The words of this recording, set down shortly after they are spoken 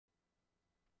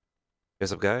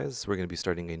What's up, guys? We're going to be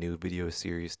starting a new video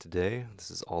series today.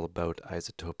 This is all about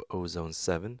Izotope Ozone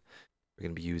 7. We're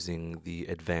going to be using the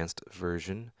advanced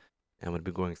version, and I'm going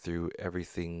to be going through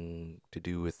everything to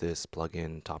do with this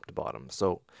plugin top to bottom.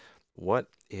 So, what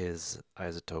is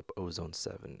Izotope Ozone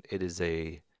 7? It is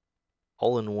a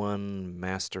all-in-one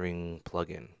mastering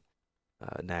plugin.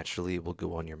 Naturally, it will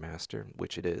go on your master,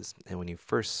 which it is. And when you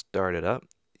first start it up,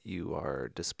 you are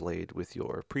displayed with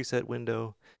your preset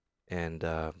window and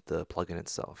the plugin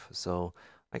itself. So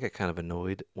I get kind of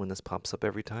annoyed when this pops up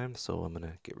every time, so I'm going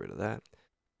to get rid of that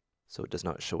so it does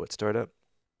not show at startup.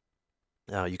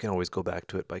 You can always go back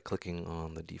to it by clicking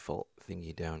on the default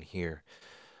thingy down here.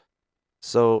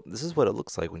 So this is what it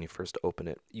looks like when you first open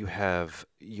it. You have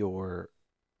your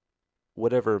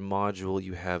whatever module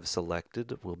you have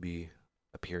selected will be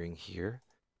appearing here.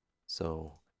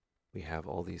 So we have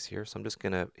all these here. So I'm just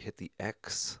going to hit the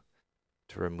X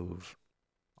to remove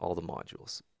all the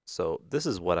modules. So this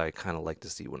is what I kind of like to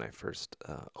see when I first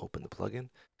open the plugin.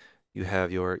 You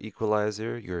have your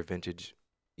equalizer, your vintage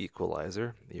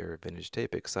equalizer, your vintage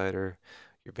tape exciter,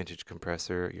 your vintage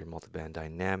compressor, your multiband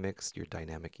dynamics, your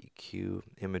dynamic EQ,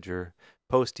 imager,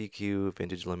 post EQ,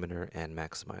 vintage limiter, and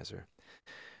maximizer.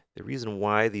 The reason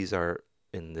why these are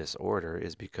in this order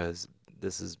is because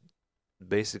this is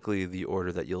basically the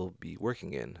order that you'll be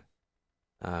working in.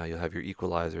 You'll have your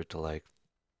equalizer to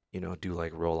do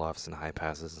like roll-offs and high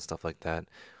passes and stuff like that.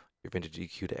 Your vintage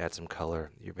EQ to add some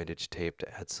color, your vintage tape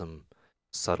to add some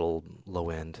subtle low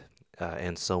end,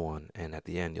 and so on. And at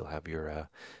the end, you'll have your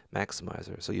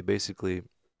maximizer. So you basically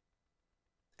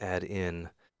add in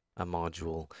a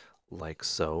module like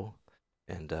so,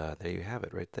 and there you have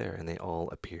it right there. And they all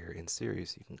appear in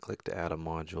series. You can click to add a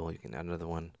module, you can add another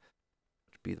one,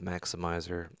 which be the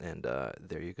maximizer, and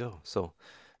there you go. So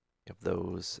you have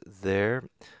those there.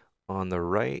 On the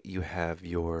right, you have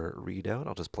your readout.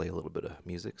 I'll just play a little bit of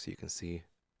music so you can see.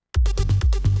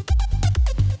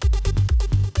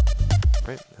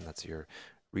 Right, and that's your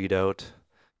readout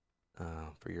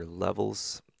for your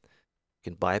levels.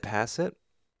 You can bypass it.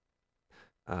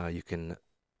 You can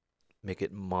make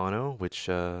it mono, which,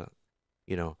 you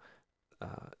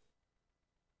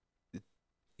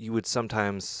would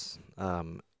sometimes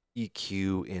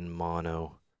EQ in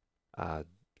mono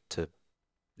to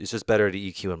it's just better to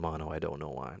EQ in mono. I don't know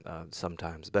why.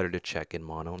 Sometimes better to check in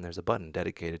mono, and there's a button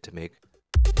dedicated to make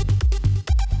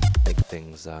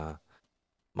things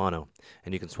mono.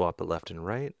 And you can swap it left and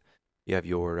right. You have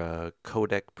your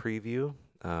Codec Preview,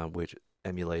 which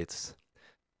emulates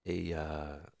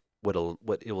a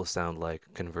what it will sound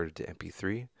like converted to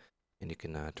MP3, and you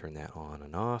can turn that on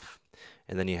and off.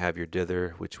 And then you have your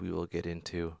dither, which we will get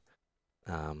into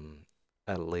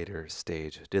at a later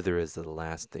stage. Dither is the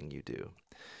last thing you do.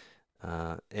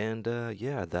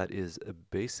 Yeah, that is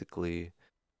basically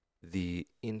the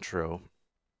intro.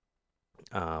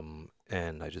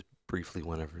 And I just briefly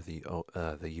went over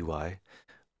the UI.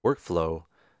 Workflow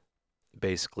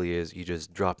basically is you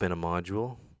just drop in a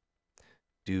module,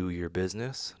 do your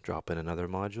business, drop in another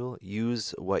module,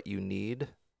 use what you need,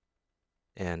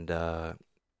 and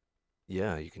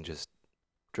yeah, you can just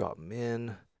drop them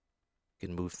in. You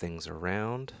can move things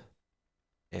around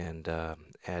and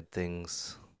add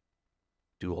things.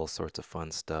 Do all sorts of fun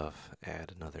stuff,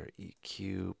 add another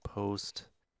EQ post,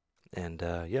 and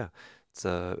yeah, it's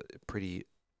a pretty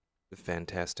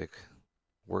fantastic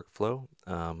workflow,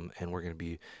 and we're going to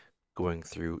be going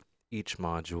through each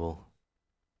module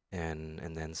and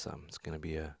then some. It's going to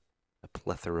be a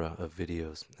plethora of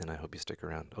videos, and I hope you stick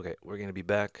around. Okay, we're going to be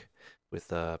back with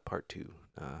part 2.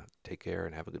 Take care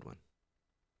and have a good one.